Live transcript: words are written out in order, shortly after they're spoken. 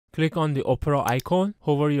click on the Opera icon,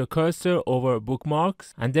 hover your cursor over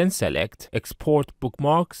bookmarks, and then select Export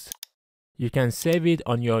Bookmarks. You can save it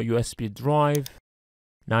on your USB drive.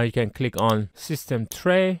 Now you can click on System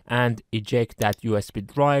Tray and eject that USB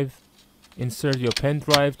drive. Insert your pen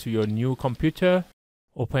drive to your new computer.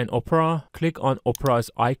 Open Opera, click on Opera's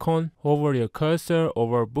icon, hover your cursor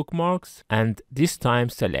over bookmarks, and this time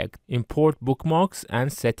select Import Bookmarks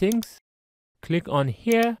and Settings. Click on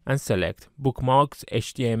here and select Bookmarks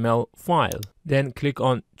HTML file. Then click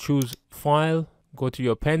on Choose File, go to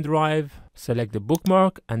your pen drive, select the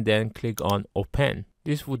bookmark, and then click on Open.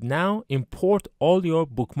 This would now import all your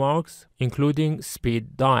bookmarks, including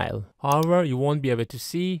Speed Dial. However, you won't be able to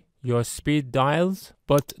see your speed dials,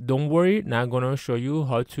 but don't worry, now I'm gonna show you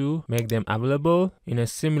how to make them available in a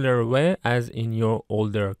similar way as in your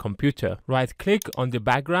older computer. Right click on the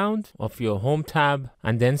background of your home tab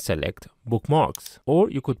and then select bookmarks, or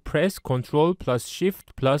you could press Ctrl plus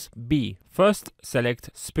Shift plus B. First select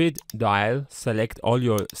speed dial, select all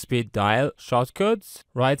your speed dial shortcuts,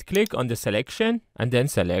 right click on the selection and then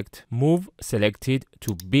select move selected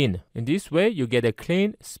to bin. In this way you get a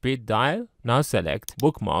clean speed dial. Now select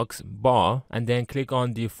bookmarks bar and then click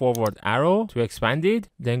on the forward arrow to expand it.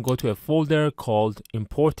 Then go to a folder called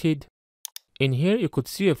imported. In here you could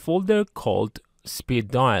see a folder called speed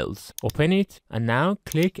dials. Open it and now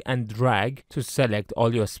click and drag to select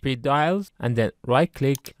all your speed dials and then right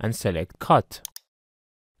click and select cut.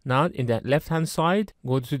 Now in the left hand side,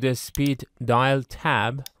 go to the speed dial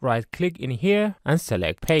tab, right click in here and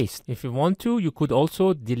select paste. If you want to, you could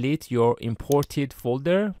also delete your imported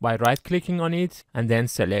folder by right clicking on it and then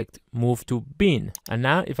select move to bin. And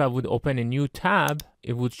now if I would open a new tab,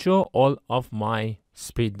 it would show all of my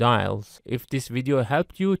speed dials. If this video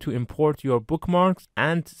helped you to import your bookmarks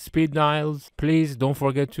and speed dials, please don't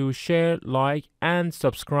forget to share, like and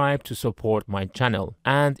subscribe to support my channel.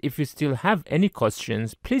 And if you still have any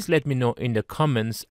questions, please let me know in the comments.